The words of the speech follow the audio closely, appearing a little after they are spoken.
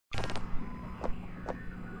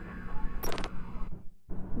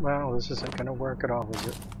Well, this isn't gonna work at all, is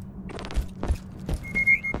it?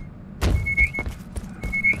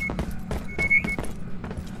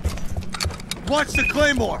 Watch the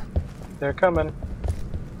claymore! They're coming.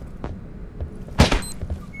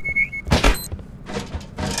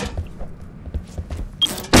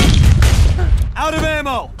 Out of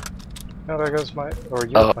ammo! Oh, there goes my... or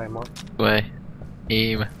your claymore. Way.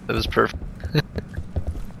 Aim. That was perfect.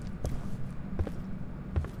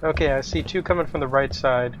 Okay, I see two coming from the right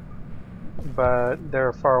side, but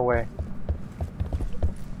they're far away.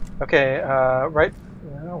 Okay, right...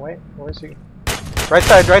 No, wait, where's he? Right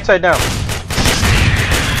side now!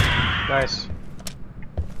 Nice.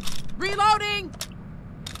 Reloading!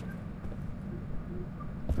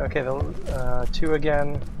 Okay, the two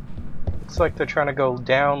again. Looks like they're trying to go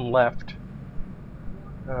down left.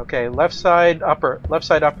 Okay, left side upper.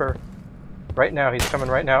 Right now, he's coming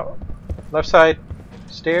right now. Left side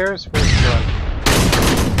stairs. Where's he going?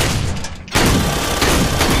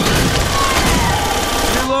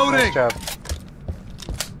 Reloading! Nice job.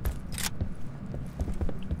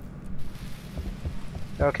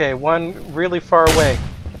 Okay, one really far away,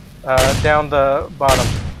 down the bottom,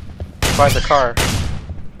 by the car.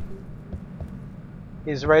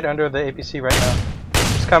 He's right under the APC right now.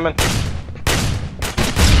 He's coming. Give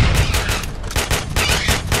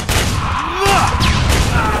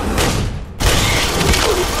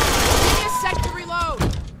me a sec to reload.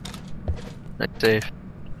 Nice save.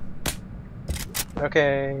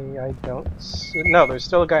 Okay, I don't see... No, there's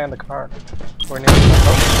still a guy in the car. We're near... Oh,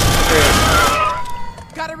 there he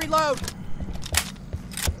is. Gotta reload.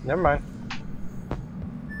 Never mind.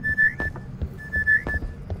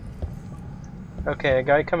 Okay, a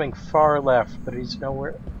guy coming far left, but he's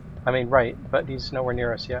nowhere... I mean right, but he's nowhere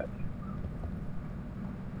near us yet.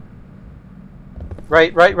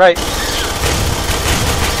 Right!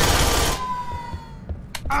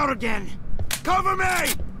 Out again! Cover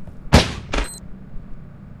me!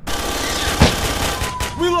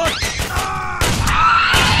 Reload!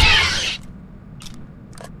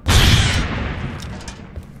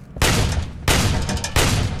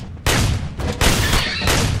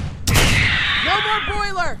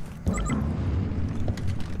 Boiler!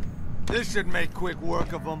 This should make quick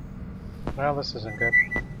work of them. Well, this isn't good.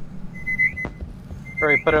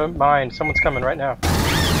 Hurry, put a mine. Someone's coming right now.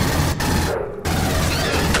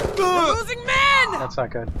 We're losing men! That's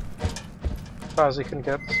not good. Fozzy couldn't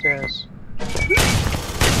get up the stairs.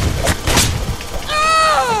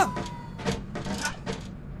 Ah!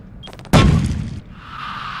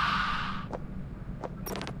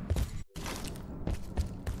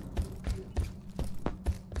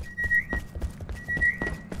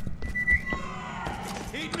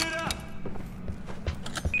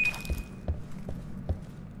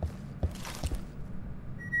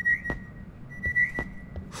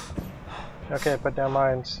 Okay, put down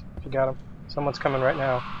mines. If you got them. Someone's coming right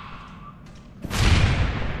now.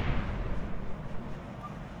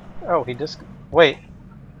 Oh, he just... Wait.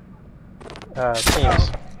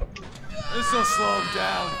 Teams. This'll slow him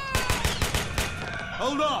down.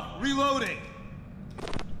 Hold up! Reloading!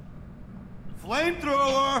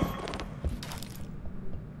 Flamethrower!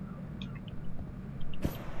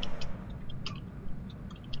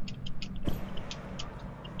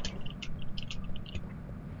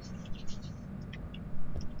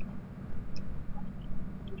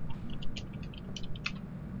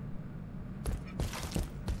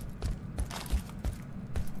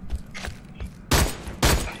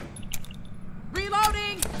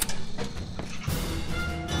 Reloading!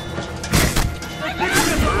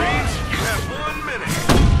 Marines, you have 1 minute.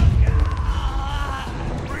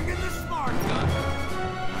 Bring in the smart gun!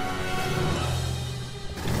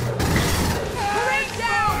 Marine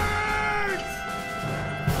down!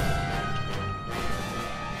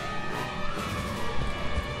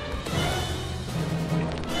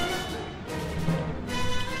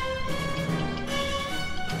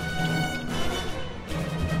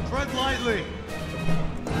 Tread lightly!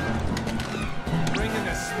 Bring in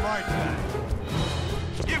the smart gun!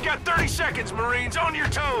 You've got 30 seconds, Marines, on your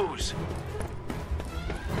toes.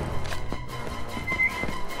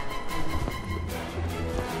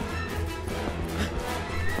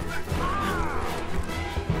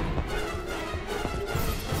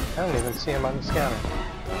 I don't even see him on the scanner.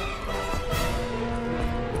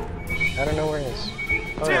 I don't know where he is.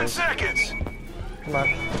 Oh, there 10 he is. seconds. Come on.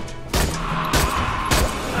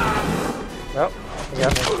 Well, he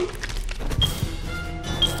got me.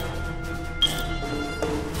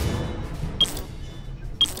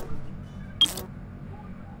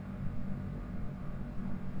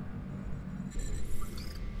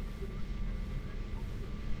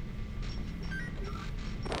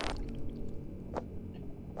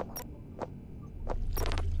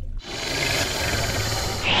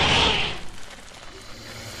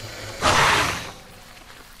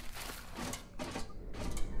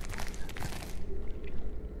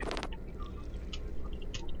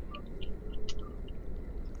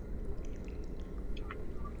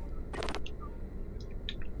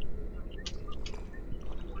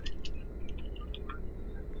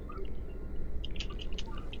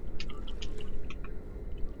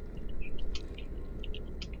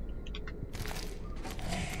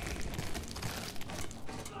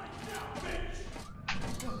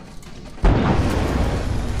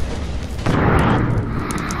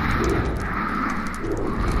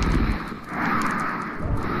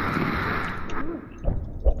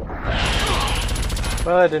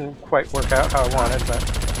 Well, that didn't quite work out how I wanted, but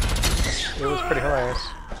it was pretty hilarious.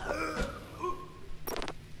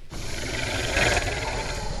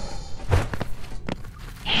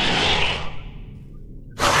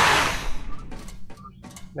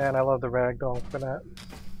 Man, I love the ragdoll for that.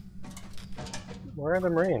 Where are the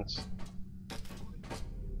Marines?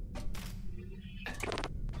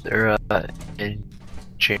 They're in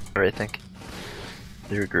chamber, I think.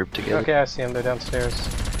 They're grouped together. Okay, I see them. They're downstairs.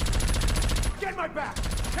 Get my back!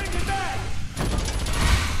 Take it back!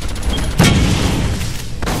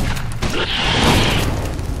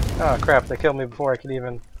 Oh crap, they killed me before I could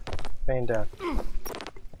even feign death.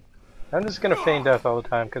 I'm just gonna feign death all the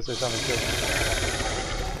time because there's only two.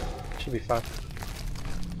 Should be fun.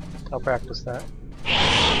 I'll practice that.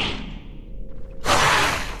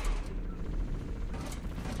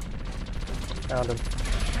 Found him.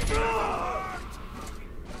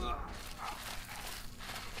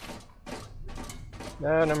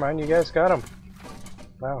 No, never mind, you guys got him.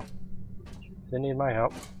 Wow. Didn't need my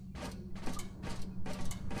help.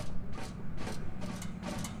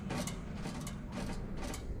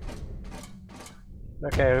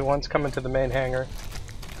 Okay, one's coming to the main hangar.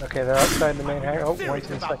 Okay, they're outside the main hangar. Oh, one's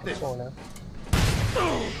in the second floor now.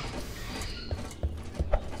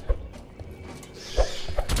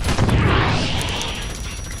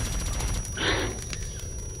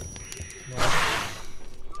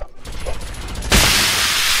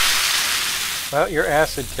 Well, your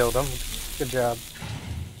acid killed him. Good job.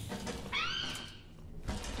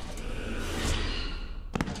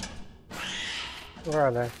 Where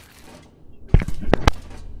are they?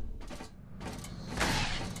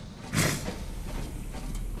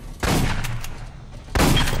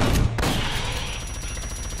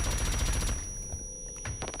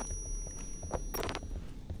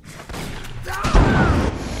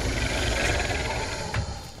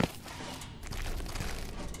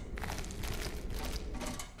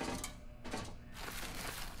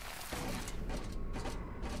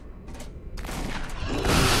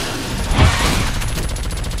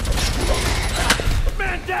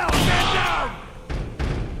 Man down! Man down!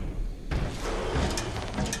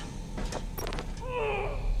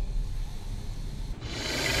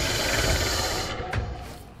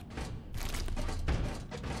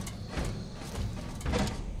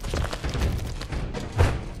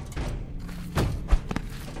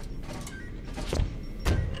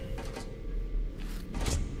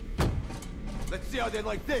 Let's see how they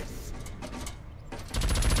like this.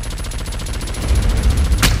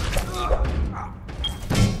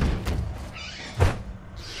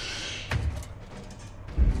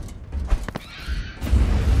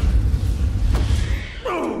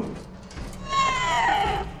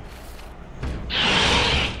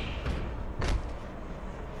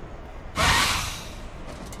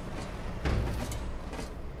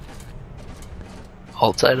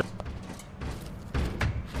 Alt side.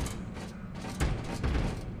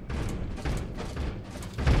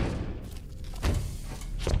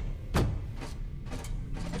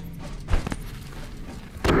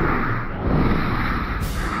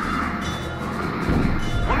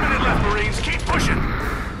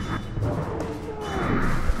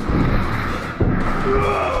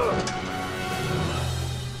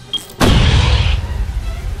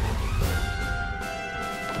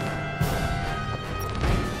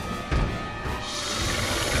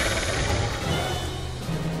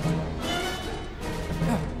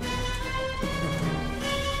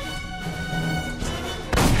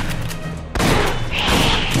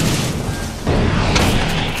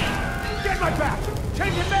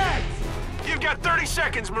 You've got 30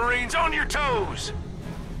 seconds, Marines, on your toes!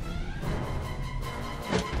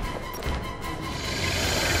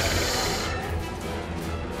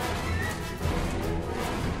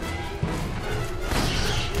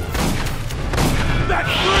 That's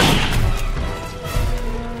good!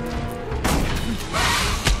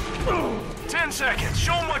 10 seconds,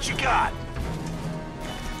 show them what you got!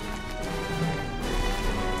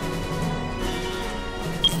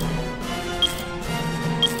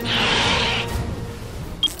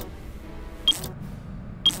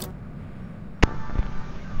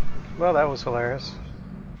 Well, that was hilarious.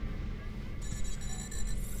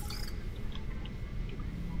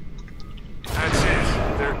 That's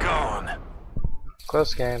it. They're gone.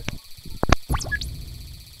 Close game.